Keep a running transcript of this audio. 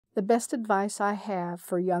the best advice I have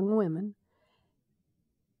for young women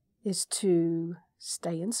is to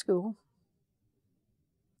stay in school,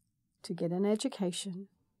 to get an education,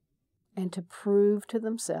 and to prove to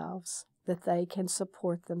themselves that they can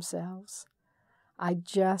support themselves. I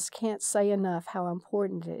just can't say enough how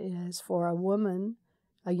important it is for a woman,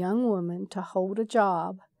 a young woman, to hold a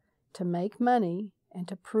job, to make money, and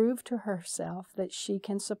to prove to herself that she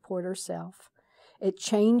can support herself. It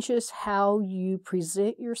changes how you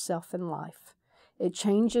present yourself in life. It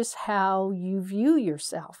changes how you view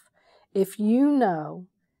yourself. If you know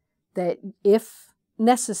that if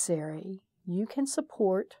necessary, you can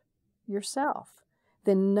support yourself,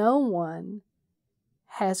 then no one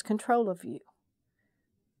has control of you.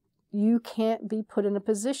 You can't be put in a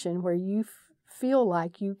position where you feel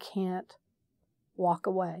like you can't walk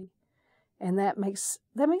away. And that makes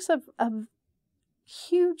a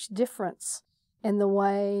huge difference in the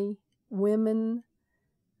way women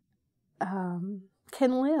can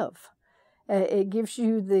live. It gives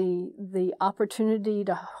you the opportunity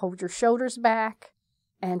to hold your shoulders back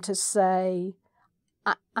and to say,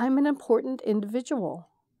 I'm an important individual.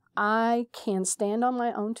 I can stand on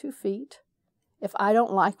my own 2 feet. If I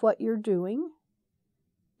don't like what you're doing,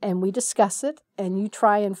 and we discuss it, and you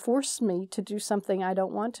try and force me to do something I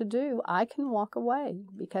don't want to do, I can walk away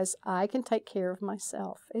because I can take care of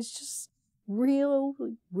myself. It's just really,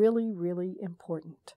 really, really important.